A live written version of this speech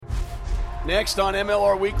Next on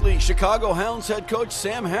MLR Weekly, Chicago Hounds head coach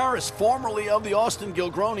Sam Harris, formerly of the Austin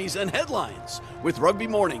Gilgronis, and headlines with Rugby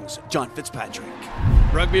Mornings, John Fitzpatrick.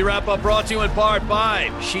 Rugby Wrap-Up brought to you in part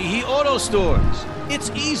by Sheehy Auto Stores. It's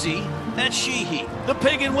easy at Sheehy. The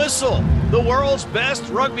Pig and Whistle, the world's best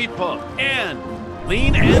rugby pub. And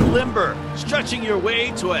Lean and Limber, stretching your way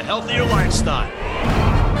to a healthier lifestyle.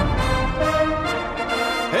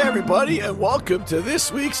 Hey everybody, and welcome to this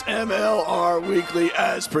week's MLR Weekly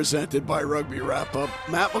as presented by Rugby Wrap-Up.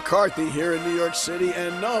 Matt McCarthy here in New York City,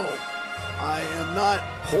 and no, I am not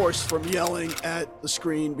hoarse from yelling at the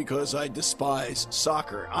screen because I despise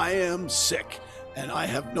soccer. I am sick, and I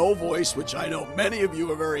have no voice, which I know many of you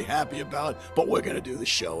are very happy about, but we're going to do the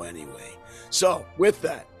show anyway. So, with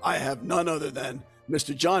that, I have none other than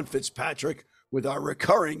Mr. John Fitzpatrick with our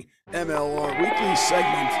recurring MLR Weekly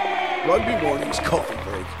segment, Rugby Mornings Coffee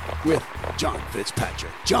Break with John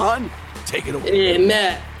Fitzpatrick. John, take it away. Hey,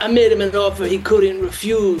 Matt, I made him an offer he couldn't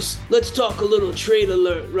refuse. Let's talk a little trade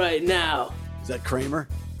alert right now. Is that Kramer?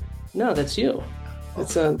 No, that's you.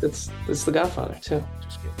 That's the Godfather, too.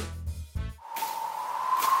 Just kidding.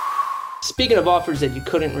 Speaking of offers that you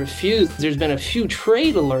couldn't refuse, there's been a few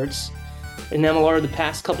trade alerts in MLR the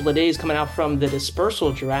past couple of days coming out from the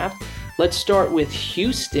dispersal draft. Let's start with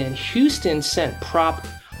Houston. Houston sent prop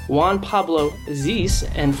Juan Pablo Zis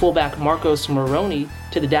and fullback Marcos Moroni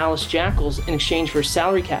to the Dallas Jackals in exchange for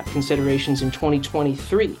salary cap considerations in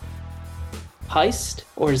 2023. Heist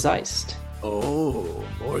or Zeist? Oh,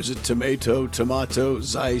 or is it tomato,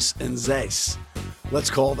 Zeiss, and Zeiss?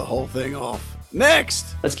 Let's call the whole thing off.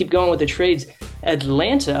 Next! Let's keep going with the trades.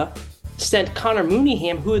 Atlanta sent Connor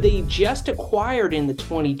Mooneyham, who they just acquired in the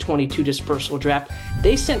 2022 dispersal draft.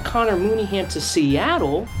 They sent Connor Mooneyham to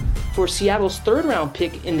Seattle for Seattle's third-round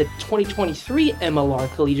pick in the 2023 MLR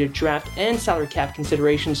Collegiate Draft and salary cap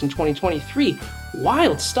considerations in 2023.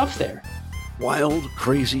 Wild stuff there. Wild,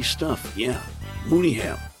 crazy stuff, yeah.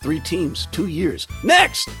 Mooneyham, 3 teams, 2 years.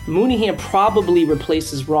 Next! Mooneyham probably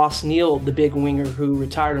replaces Ross Neal, the big winger who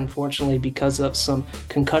retired, unfortunately, because of some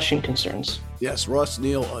concussion concerns. Yes, Ross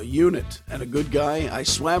Neal, a unit and a good guy. I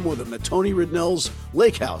swam with him at Tony Ridnell's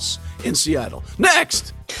Lake House in Seattle.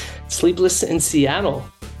 Next! Sleepless in Seattle,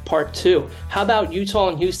 part 2. How about Utah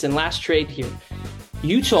and Houston? Last trade here.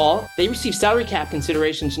 Utah, they received salary cap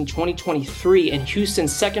considerations in 2023 and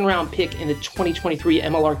Houston's second-round pick in the 2023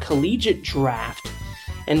 MLR Collegiate Draft.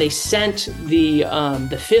 And they sent the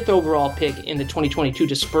 5th overall pick in the 2022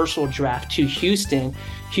 dispersal draft to Houston.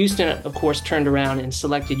 Houston, of course, turned around and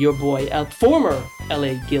selected your boy, former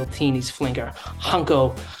LA Giltinis flinker,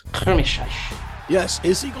 Hanko Krmishaj. Yes,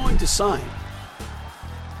 is he going to sign?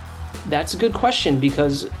 That's a good question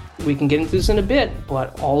because we can get into this in a bit,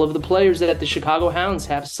 but all of the players that the Chicago Hounds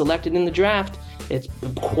have selected in the draft, it's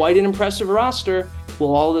quite an impressive roster.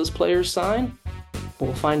 Will all of those players sign?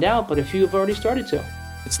 We'll find out, but a few have already started to.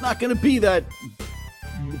 It's not going to be that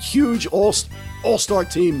huge all-star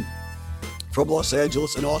team from Los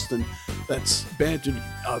Angeles and Austin that's bandied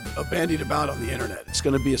about on the internet. It's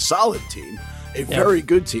going to be a solid team, a very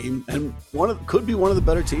good team, and could be one of the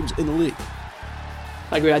better teams in the league.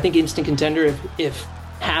 I agree. I think instant contender if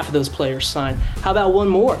half of those players sign. How about one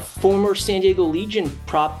more? Former San Diego Legion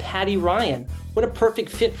prop Patty Ryan. What a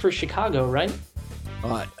perfect fit for Chicago, right?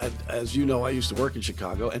 As you know, I used to work in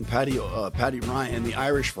Chicago, and Patty Ryan, the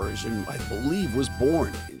Irish version, I believe, was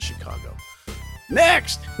born in Chicago.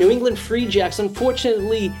 Next! New England Free Jacks.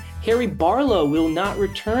 Unfortunately, Harry Barlow will not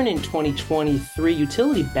return in 2023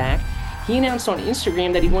 utility back. He announced on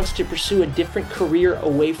Instagram that he wants to pursue a different career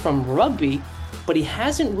away from rugby, but he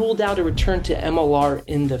hasn't ruled out a return to MLR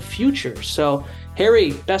in the future. So,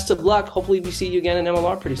 Harry, best of luck. Hopefully we see you again in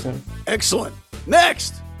MLR pretty soon. Excellent.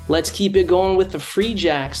 Next! Let's keep it going with the Free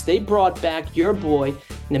Jacks. They brought back your boy,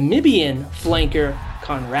 Namibian flanker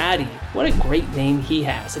Conradi. What a great name he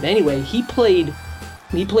has. And anyway, he played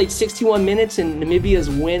 61 minutes in Namibia's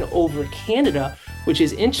win over Canada, which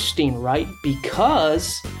is interesting, right?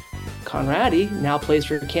 Because Conradi now plays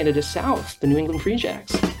for Canada South, the New England Free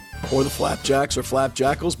Jacks. Or the Flapjacks or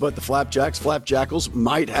Flapjackals, but the Flapjackals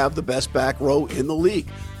might have the best back row in the league.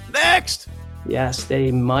 Next! Yes,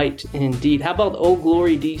 they might indeed. How about Old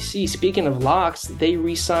Glory DC? Speaking of locks, they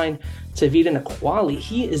re-signed Tavita Naquali.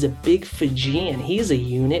 He is a big Fijian. He is a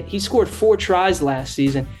unit. He scored 4 tries last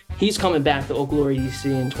season. He's coming back to Old Glory DC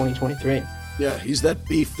in 2023. Yeah, he's that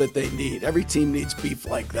beef that they need. Every team needs beef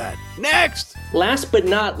like that. Next! Last but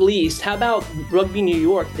not least, how about Rugby New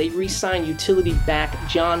York? They re-signed utility back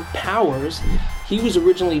John Powers. He was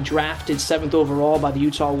originally drafted 7th overall by the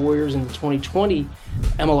Utah Warriors in the 2020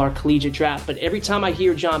 MLR Collegiate Draft. But every time I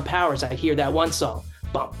hear John Powers, I hear that one song.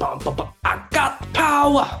 Bum, bum, bum, bum. I got the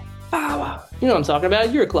power. Wow. You know what I'm talking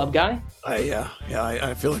about. You're a club guy.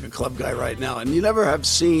 I feel like a club guy right now. And you never have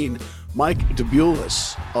seen Mike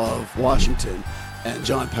DeBulis of Washington and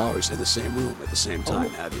John Powers in the same room at the same time,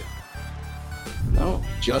 have you? No.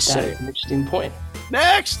 Just saying. That's an interesting point.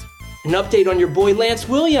 Next! An update on your boy Lance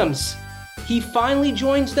Williams. He finally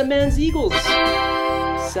joins the men's Eagles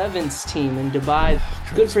 7s team in Dubai.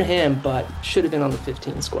 Good for him, but should have been on the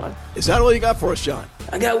 15 squad. Is that all you got for us, John?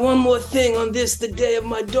 I got one more thing on this, the day of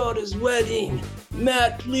my daughter's wedding.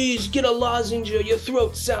 Matt, please get a lozenge. Your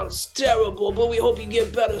throat sounds terrible, but we hope you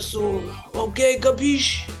get better soon. Okay,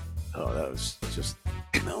 capiche? Oh, that was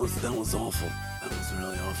awful. That was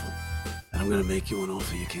really awful. And I'm going to make you an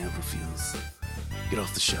offer you can't refuse. Get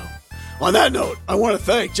off the show. On that note, I want to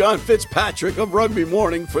thank John Fitzpatrick of Rugby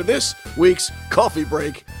Morning for this week's Coffee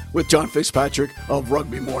Break with John Fitzpatrick of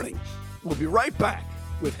Rugby Morning. We'll be right back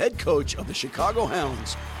with head coach of the Chicago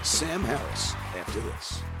Hounds, Sam Harris, after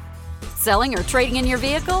this. Selling or trading in your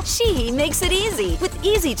vehicle? Sheehy makes it easy. With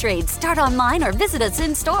Easy Trade, start online or visit us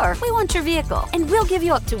in store. We want your vehicle, and we'll give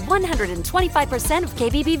you up to 125% of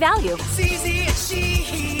KBB value. It's easy at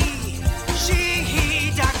Sheehy.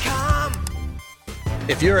 Sheehy.com.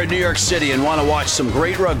 If you're in New York City and want to watch some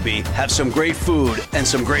great rugby, have some great food, and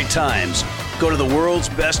some great times, go to the world's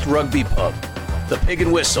best rugby pub, the Pig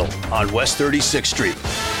and Whistle on West 36th Street.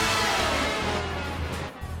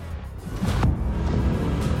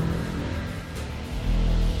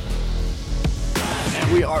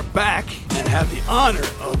 And we are back and have the honor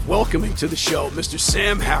of welcoming to the show Mr.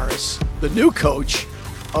 Sam Harris, the new coach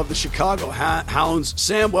of the Chicago Hounds.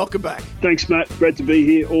 Sam, welcome back. Thanks, Matt. Great to be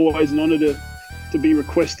here. Always an honor to be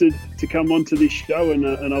requested to come onto this show, and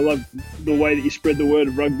I love the way that you spread the word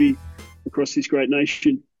of rugby across this great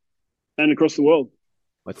nation and across the world.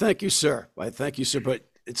 Well, thank you, sir. But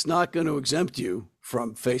it's not going to exempt you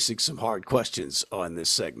from facing some hard questions on this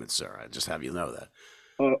segment, sir. I just have you know that.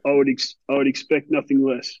 I would expect nothing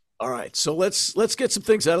less. All right, so let's get some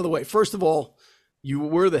things out of the way. First of all, you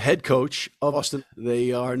were the head coach of Austin.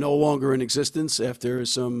 They are no longer in existence after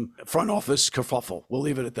some front office kerfuffle. We'll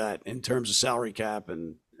leave it at that in terms of salary cap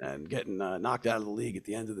and getting knocked out of the league at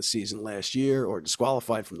the end of the season last year, or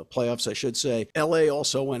disqualified from the playoffs, I should say. LA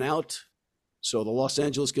also went out. So the Los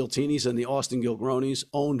Angeles Giltinis and the Austin Gilgronis,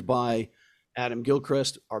 owned by Adam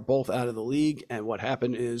Gilchrist, are both out of the league. And what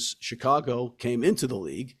happened is Chicago came into the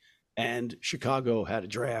league, and Chicago had a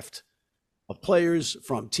draft of players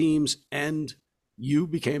from teams, and you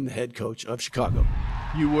became the head coach of Chicago.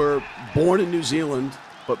 You were born in New Zealand,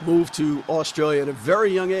 but moved to Australia at a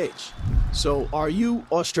very young age. So are you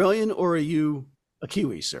Australian or are you a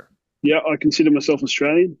Kiwi, sir? Yeah, I consider myself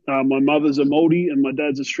Australian. My mother's a Māori and my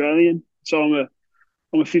dad's Australian. So I'm a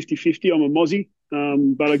 50-50. I'm a Mozzie.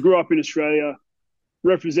 But I grew up in Australia,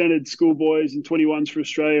 represented schoolboys and 21s for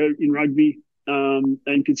Australia in rugby,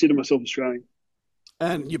 and consider myself Australian.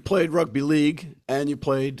 And you played rugby league and you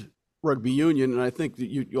played rugby union, and I think that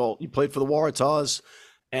you played for the Waratahs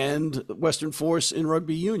and Western Force in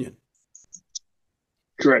rugby union.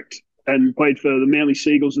 Correct. And played for the Manly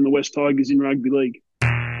Seagulls and the West Tigers in rugby league.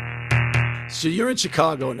 So you're in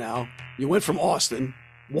Chicago now. You went from Austin,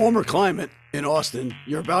 warmer climate in Austin.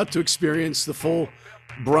 You're about to experience the full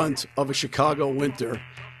brunt of a Chicago winter.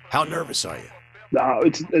 How nervous are you? No,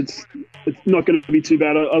 it's not going to be too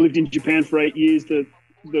bad. I lived in Japan for 8 years. The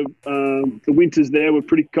winters there were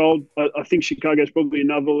pretty cold. I think Chicago's probably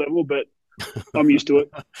another level, but I'm used to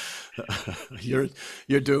it.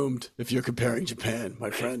 You're doomed if you're comparing Japan, my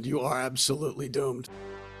friend. You are absolutely doomed.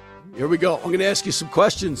 Here we go. I'm going to ask you some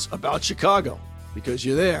questions about Chicago because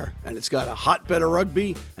you're there, and it's got a hotbed of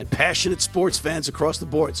rugby and passionate sports fans across the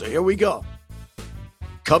board. So here we go.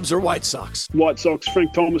 Cubs or White Sox? White Sox.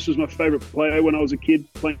 Frank Thomas was my favorite player when I was a kid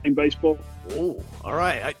playing baseball. Oh, all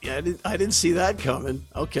right. I didn't see that coming.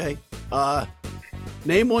 Okay.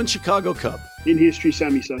 Name one Chicago Cub. In history,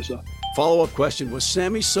 Sammy Sosa. Follow-up question. Was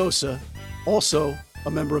Sammy Sosa also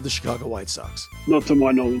a member of the Chicago White Sox? Not to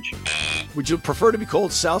my knowledge. Would you prefer to be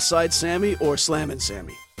called Southside Sammy or Slammin'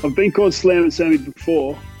 Sammy? I've been called Slammin' Sammy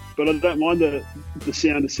before, but I don't mind the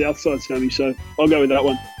sound of Southside Sammy, so I'll go with that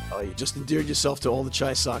one. Oh, you just endeared yourself to all the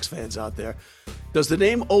Chi Sox fans out there. Does the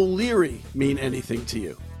name O'Leary mean anything to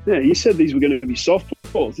you? Yeah, you said these were going to be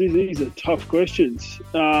softballs. These are tough questions.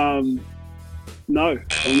 No.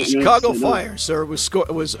 Chicago Fire, sir,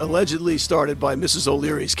 was allegedly started by Mrs.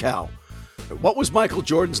 O'Leary's cow. What was Michael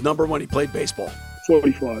Jordan's number when he played baseball?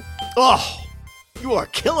 45. Oh, you are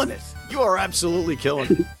killing it. You are absolutely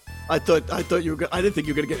killing it. I thought you were. I didn't think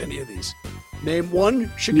you were going to get any of these. Name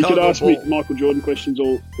one Chicago You could ask Bull. me Michael Jordan questions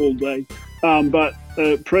all day. But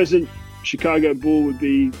present Chicago Bull would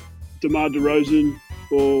be DeMar DeRozan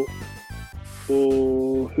or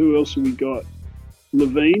or who else have we got?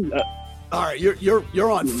 Levine. All right,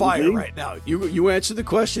 you're on fire Levine? right now. You answered the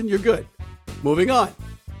question. You're good. Moving on.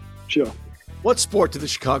 Sure. What sport do the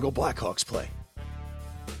Chicago Blackhawks play?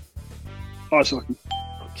 Ice hockey.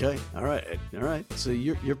 Okay. All right. So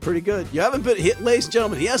you're pretty good. You haven't been, ladies and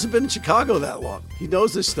gentlemen. He hasn't been in Chicago that long. He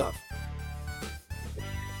knows this stuff.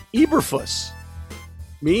 Eberfuss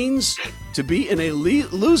means to be in a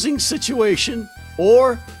losing situation,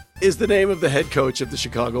 or is the name of the head coach of the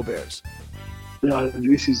Chicago Bears. No,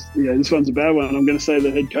 this one's a bad one. I'm going to say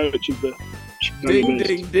the head coach of the Chicago Ding, Bears.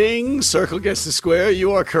 ding, ding. Circle gets the square.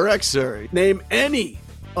 You are correct, sir. Name any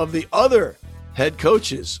of the other head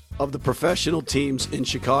coaches of the professional teams in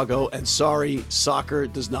Chicago. And sorry, soccer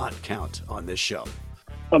does not count on this show.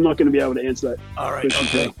 I'm not going to be able to answer that. All right,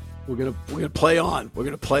 okay. We're gonna play on. We're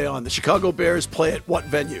gonna play on. The Chicago Bears play at what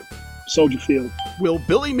venue? Soldier Field. Will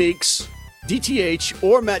Billy Meeks, DTH,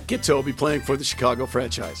 or Matt Giteau be playing for the Chicago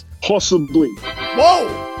franchise? Possibly.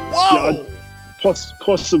 Whoa!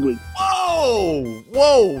 Possibly.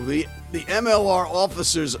 Whoa! The MLR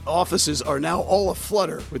offices are now all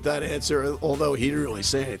aflutter with that answer, although he didn't really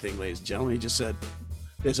say anything, ladies and gentlemen. He just said,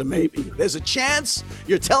 there's a maybe. There's a chance?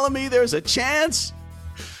 You're telling me there's a chance?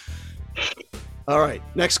 All right,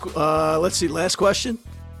 next, let's see, last question.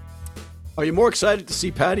 Are you more excited to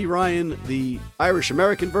see Patty Ryan, the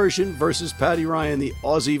Irish-American version, versus Patty Ryan, the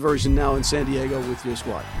Aussie version now in San Diego with your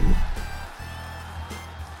squad?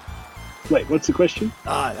 Wait, what's the question?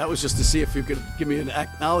 That was just to see if you could give me an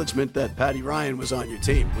acknowledgement that Patty Ryan was on your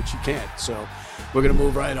team, which you can't. So we're going to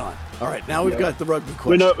move right on. All right, now we've got the rugby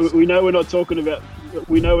questions. We know we're not talking about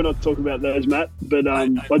those, Matt. But I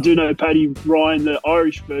do know Patty Ryan, the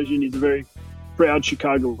Irish version, is a very proud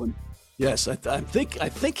Chicagoan. Yes, I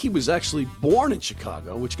think he was actually born in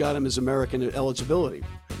Chicago, which got him his American eligibility.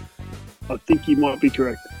 I think you might be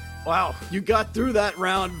correct. Wow, you got through that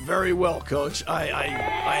round very well, Coach. I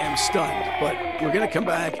am stunned, but we're going to come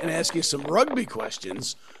back and ask you some rugby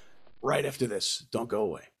questions right after this. Don't go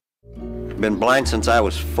away. Been blind since I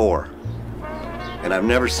was 4, and I've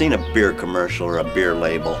never seen a beer commercial or a beer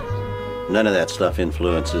label. None of that stuff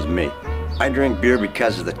influences me. I drink beer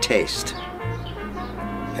because of the taste.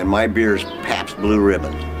 And my beer's Pabst Blue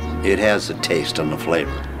Ribbon. It has the taste and the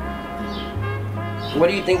flavor. What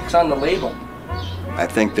do you think's on the label? I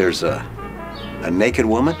think there's a naked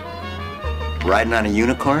woman riding on a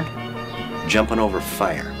unicorn, jumping over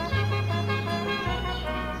fire.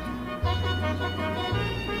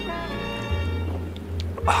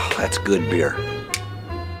 Oh, that's good beer.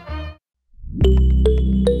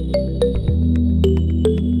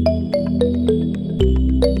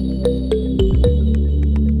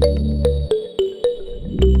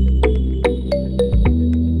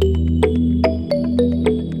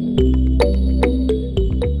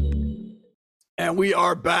 We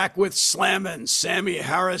are back with Slammin' Sammy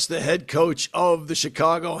Harris, the head coach of the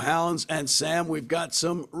Chicago Hounds. And Sam, we've got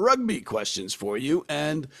some rugby questions for you.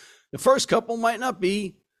 And the first couple might not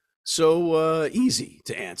be so easy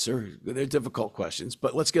to answer. They're difficult questions,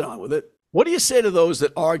 but let's get on with it. What do you say to those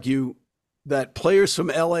that argue that players from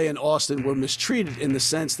LA and Austin were mistreated in the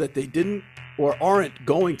sense that they didn't or aren't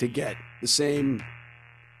going to get the same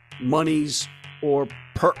monies or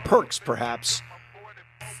perks, perhaps,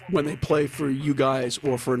 when they play for you guys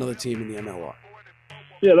or for another team in the MLR?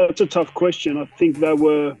 Yeah, that's a tough question. I think I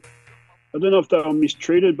don't know if they were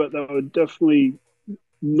mistreated, but they were definitely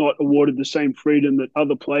not awarded the same freedom that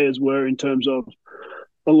other players were in terms of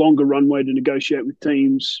a longer runway to negotiate with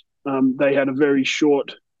teams. They had a very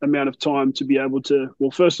short amount of time to be able to,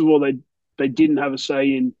 well, first of all, they didn't have a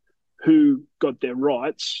say in who got their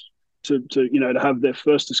rights to have their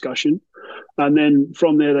first discussion. And then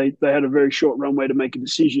from there, they had a very short runway to make a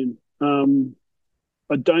decision.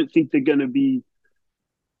 I don't think they're going to be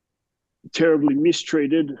terribly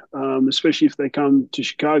mistreated, especially if they come to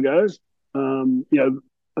Chicago.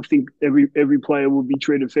 I think every player will be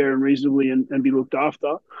treated fair and reasonably and be looked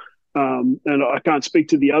after. And I can't speak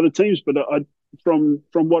to the other teams, but from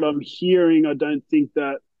what I'm hearing, I don't think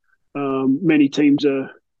that many teams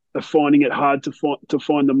are finding it hard to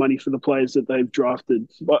find the money for the players that they've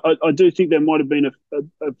drafted. But I do think there might have been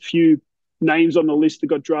a few names on the list that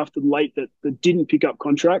got drafted late that didn't pick up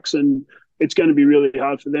contracts, and it's going to be really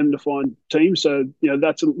hard for them to find teams. So,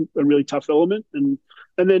 that's a really tough element. And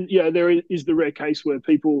then, there is the rare case where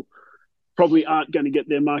people probably aren't going to get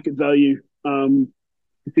their market value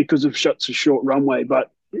because of such a short runway.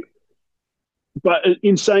 But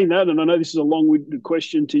in saying that, and I know this is a long-winded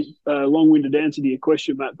answer to your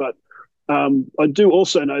question, Matt, but I do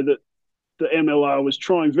also know that the MLR was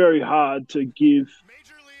trying very hard to give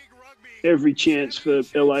every chance for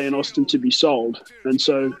LA and Austin to be sold. And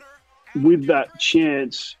so with that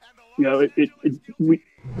chance,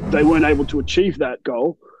 they weren't able to achieve that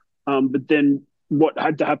goal. But then what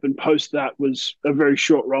had to happen post that was a very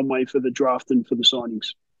short runway for the draft and for the signings.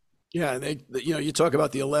 Yeah, you talk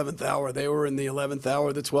about the 11th hour. They were in the 11th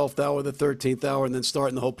hour, the 12th hour, the 13th hour, and then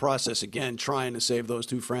starting the whole process again, trying to save those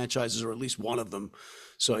two franchises, or at least one of them.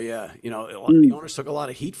 So, yeah, the owners took a lot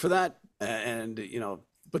of heat for that,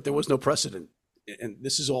 but there was no precedent. And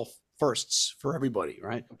this is all firsts for everybody,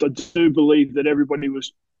 right? I do believe that everybody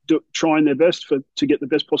was trying their best to get the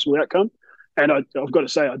best possible outcome. And I've got to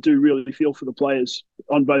say, I do really feel for the players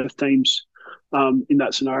on both teams in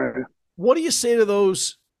that scenario. What do you say to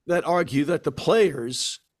those that argue that the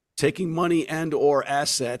players taking money and or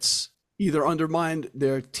assets either undermined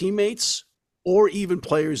their teammates or even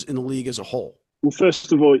players in the league as a whole? Well,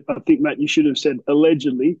 first of all, I think, Matt, you should have said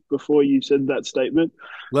allegedly before you said that statement.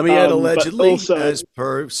 Let me add allegedly, also, as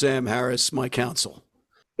per Sam Harris, my counsel.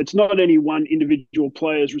 It's not any one individual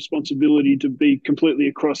player's responsibility to be completely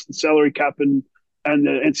across the salary cap and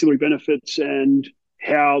the ancillary benefits and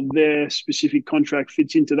how their specific contract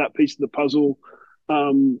fits into that piece of the puzzle.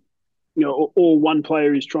 All one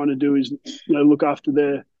player is trying to do is, look after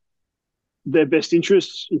their best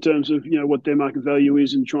interests in terms of, what their market value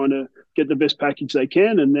is and trying to get the best package they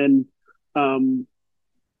can. And then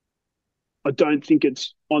I don't think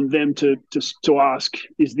it's on them to ask,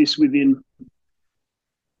 does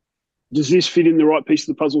this fit in the right piece of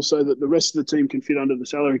the puzzle so that the rest of the team can fit under the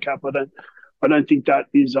salary cap? I don't think that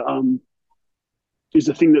is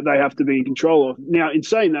the thing that they have to be in control of. Now, in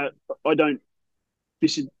saying that,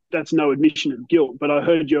 that's no admission of guilt, but I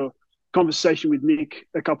heard your conversation with Nick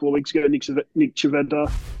a couple of weeks ago, Nick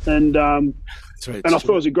Civetta, and that's right, and I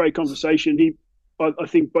thought it was a great conversation. I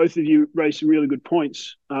think both of you raised some really good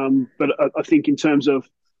points, but I think in terms of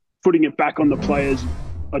putting it back on the players,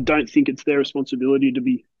 I don't think it's their responsibility to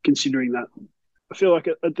be considering that. I feel like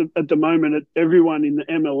at the moment, everyone in the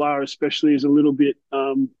MLR especially is a little bit,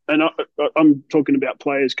 and I'm talking about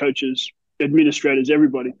players, coaches, administrators,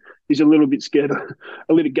 everybody is a little bit scared of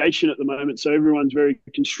litigation at the moment. So everyone's very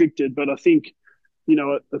constricted. But I think,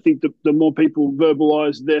 I think the more people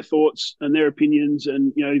verbalize their thoughts and their opinions,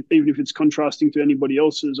 and even if it's contrasting to anybody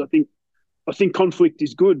else's, I think conflict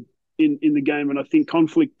is good in the game, and I think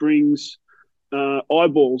conflict brings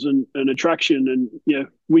eyeballs and attraction. And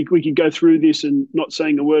we could go through this and not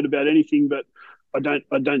saying a word about anything, but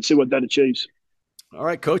I don't see what that achieves. All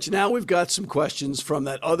right, Coach. Now we've got some questions from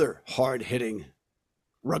that other hard-hitting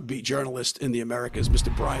rugby journalist in the Americas,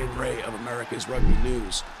 Mr. Brian Ray of America's Rugby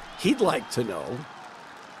News. He'd like to know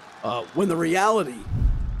when the reality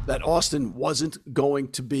that Austin wasn't going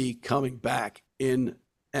to be coming back in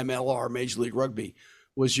MLR, Major League Rugby,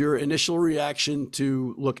 was your initial reaction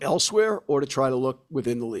to look elsewhere or to try to look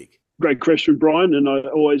within the league? Great question, Brian, and I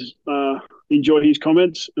always enjoy his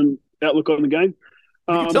comments and outlook on the game.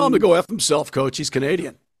 You can tell him to go F himself, Coach. He's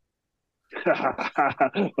Canadian.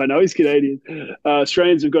 I know he's Canadian.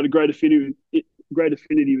 Australians have got a great affinity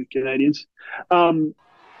with Canadians.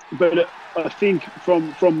 But I think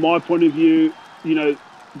from my point of view, the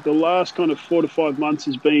last kind of 4 to 5 months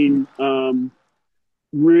has been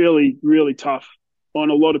really, really tough on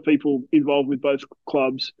a lot of people involved with both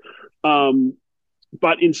clubs.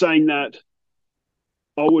 But in saying that,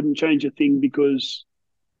 I wouldn't change a thing because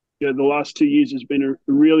the last 2 years has been a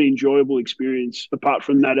really enjoyable experience apart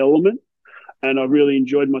from that element. And I've really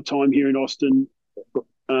enjoyed my time here in Austin,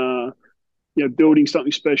 building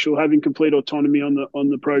something special, having complete autonomy on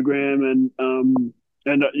the program.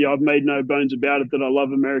 And I've made no bones about it that I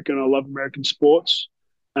love America and I love American sports.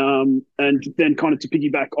 And then kind of to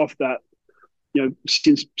piggyback off that,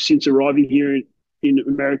 since arriving here in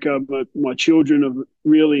America, my children have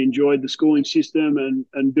really enjoyed the schooling system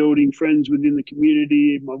and building friends within the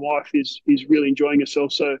community. My wife is really enjoying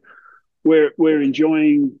herself. So we're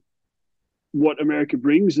enjoying what America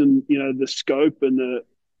brings, and the scope and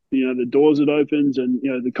the doors it opens, and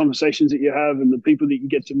the conversations that you have and the people that you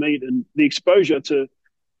get to meet, and the exposure to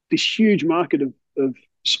this huge market of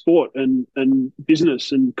sport and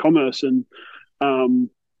business and commerce and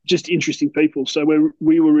just interesting people. So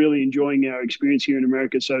we were really enjoying our experience here in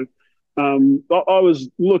America. So I was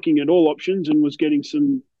looking at all options and was getting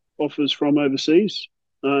some offers from overseas,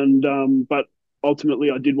 and but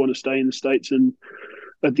ultimately I did want to stay in the States. And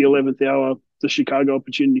at the 11th hour, the Chicago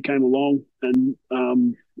opportunity came along, and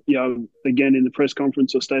again in the press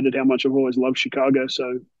conference I stated how much I've always loved Chicago.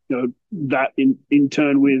 So that in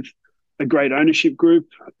turn with a great ownership group,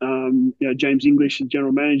 James English, the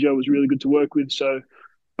general manager, was really good to work with. So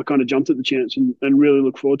I kind of jumped at the chance and really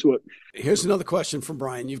look forward to it. Here's another question from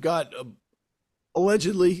Brian. You've got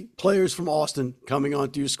allegedly players from Austin coming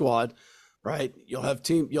onto your squad, right? You'll have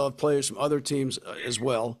players from other teams as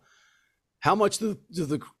well. How much does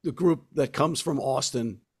the group that comes from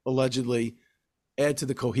Austin allegedly add to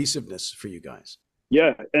the cohesiveness for you guys?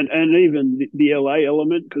 Yeah, and even the LA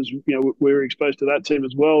element, because we're exposed to that team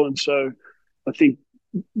as well, and so I think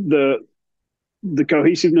the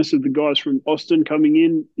cohesiveness of the guys from Austin coming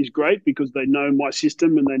in is great because they know my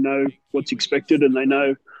system and they know what's expected, and they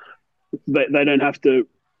know they don't have to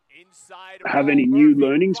have any new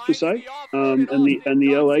learnings per se. And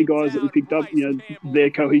the LA guys that we picked up, their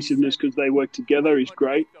cohesiveness because they work together is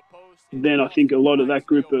great. Then I think a lot of that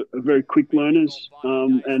group are very quick learners,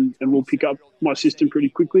 and will pick up my system pretty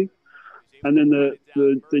quickly. And then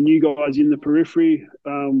the new guys in the periphery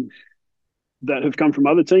that have come from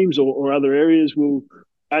other teams or other areas will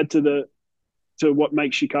add to what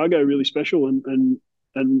makes Chicago really special and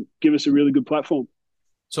give us a really good platform.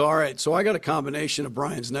 So, all right. So I got a combination of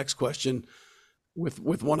Brian's next question with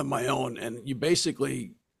one of my own, and you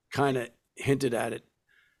basically kind of hinted at it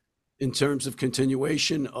in terms of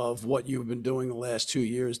continuation of what you've been doing the last 2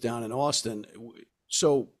 years down in Austin.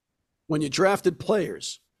 So when you drafted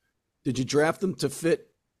players, did you draft them to fit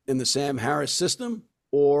in the Sam Harris system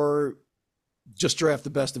or just draft the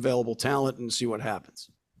best available talent and see what happens?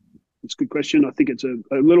 It's a good question. I think it's a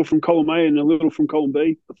little from column A and a little from column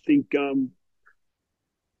B. I think, and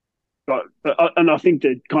I think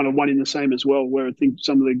they're kind of one in the same as well, where I think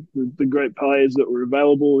some of the great players that were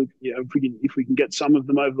available, if we can get some of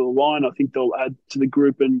them over the line, I think they'll add to the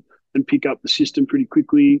group and pick up the system pretty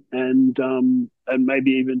quickly and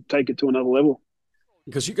maybe even take it to another level.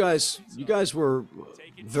 Because you guys were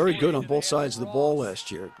very good on both sides of the ball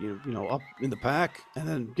last year. Up in the pack and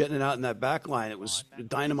then getting it out in that back line. It was a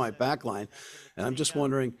dynamite back line. And I'm just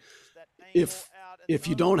wondering if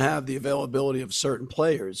you don't have the availability of certain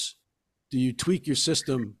players, do you tweak your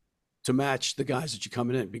system to match the guys that you're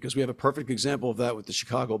coming in? Because we have a perfect example of that with the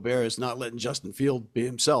Chicago Bears not letting Justin Field be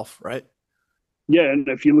himself, right? Yeah, and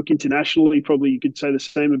if you look internationally, probably you could say the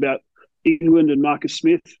same about England and Marcus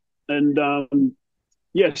Smith. And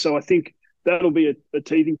so I think that'll be a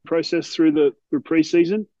teething process through the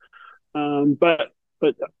preseason. But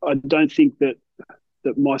I don't think that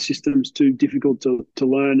my system's too difficult to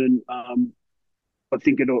learn, and I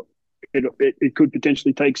think it could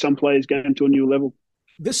potentially take some players' game to a new level.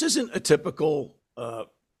 This isn't a typical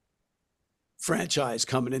franchise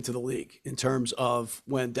coming into the league in terms of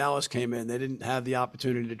when Dallas came in, they didn't have the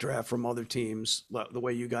opportunity to draft from other teams the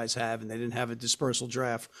way you guys have, and they didn't have a dispersal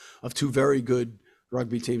draft of two very good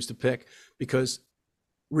rugby teams to pick, because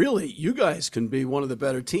really you guys can be one of the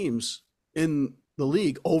better teams in the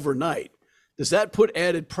league overnight. Does that put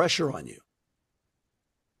added pressure on you?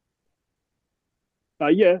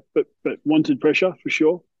 Yeah, but wanted pressure for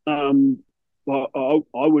sure. Well,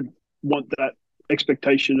 I would want that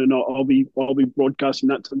expectation, and I'll be broadcasting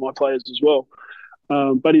that to my players as well.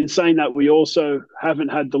 But in saying that, we also haven't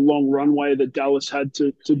had the long runway that Dallas had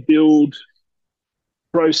to build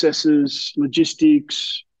processes,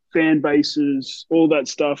 logistics, fan bases, all that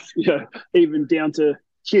stuff. Even down to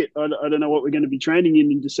kit. I don't know what we're going to be training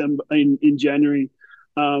in December, in January.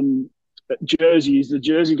 Jersey, is the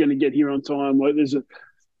jersey going to get here on time? Like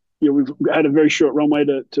we've had a very short runway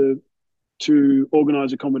to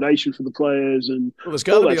organise accommodation for the players, and there's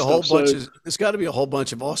got to be a whole bunch. There's got to be a whole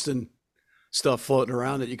bunch of Austin stuff floating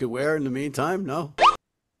around that you could wear in the meantime. No.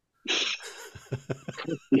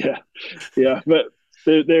 yeah, but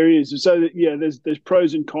there is. So there's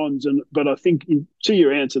pros and cons, but I think to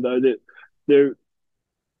your answer though, that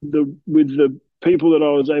with the people that I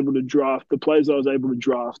was able to draft, the players I was able to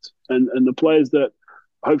draft, and the players that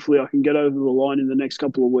hopefully I can get over the line in the next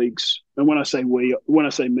couple of weeks. And when I say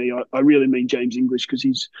me, I really mean James English, because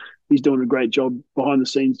he's doing a great job behind the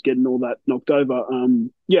scenes getting all that knocked over.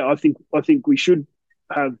 I think we should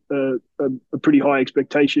have a pretty high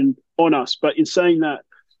expectation on us. But in saying that,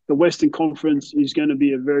 the Western Conference is going to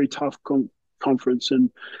be a very tough conference, and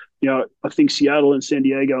I think Seattle and San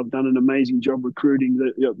Diego have done an amazing job recruiting.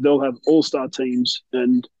 That they'll have all-star teams,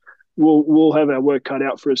 and we'll have our work cut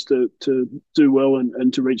out for us to do well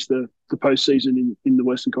and to reach the postseason in the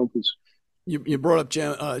Western Conference. You brought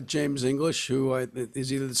up James English, who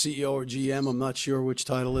is either the CEO or GM. I'm not sure which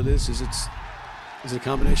title it is. Is it a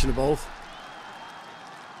combination of both?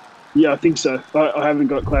 Yeah, I think so. I haven't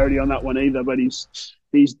got clarity on that one either, but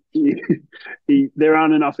there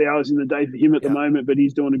aren't enough hours in the day for him at the moment, but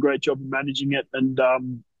he's doing a great job of managing it. And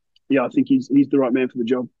I think he's the right man for the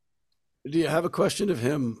job. Do you have a question of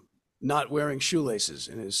him not wearing shoelaces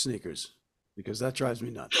in his sneakers? Because that drives me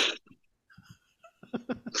nuts.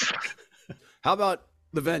 How about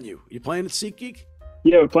the venue. You playing at SeatGeek?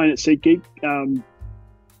 Yeah, we're playing at SeatGeek.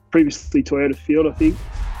 Previously Toyota Field, I think.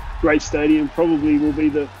 Great stadium. Probably will be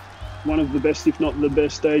one of the best, if not the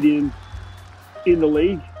best stadium in the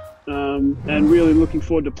league. And really looking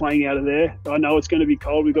forward to playing out of there. I know it's going to be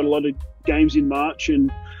cold. We've got a lot of games in March,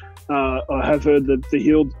 and I have heard that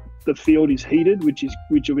the field is heated, which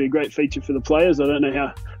will be a great feature for the players. I don't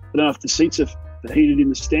know if the seats are heated in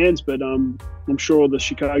the stands, but I'm sure the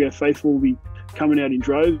Chicago faithful will be coming out in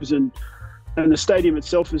droves, and the stadium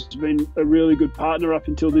itself has been a really good partner up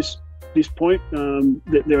until this point.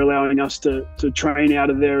 That they're allowing us to train out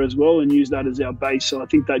of there as well and use that as our base. So I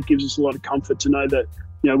think that gives us a lot of comfort to know that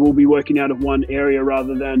we'll be working out of one area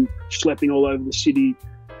rather than schlepping all over the city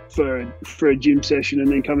for a gym session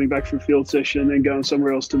and then coming back for a field session and then going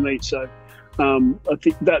somewhere else to meet. So I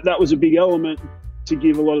think that was a big element to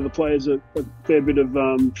give a lot of the players a fair bit of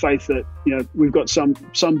faith that we've got some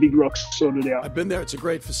big rocks sorted out. I've been there. It's a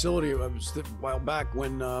great facility. I was a while back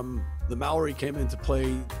when the Maori came in to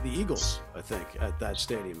play the Eagles, I think, at that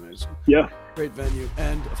stadium. It was a great venue.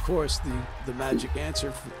 And, of course, the magic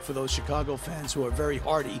answer for those Chicago fans who are very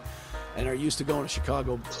hardy and are used to going to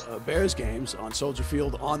Chicago Bears games on Soldier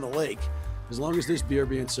Field on the lake. As long as there's beer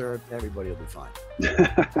being served, everybody will be fine.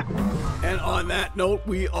 And on that note,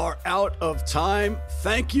 we are out of time.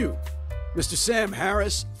 Thank you, Mr. Sam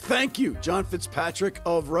Harris. Thank you, John Fitzpatrick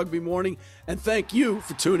of Rugby Morning. And thank you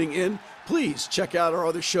for tuning in. Please check out our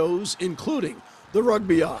other shows, including The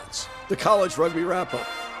Rugby Odds, the College Rugby Wrap-Up.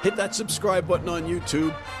 Hit that subscribe button on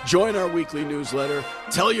YouTube. Join our weekly newsletter.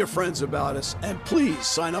 Tell your friends about us. And please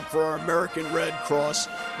sign up for our American Red Cross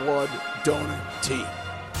Blood Donor Team.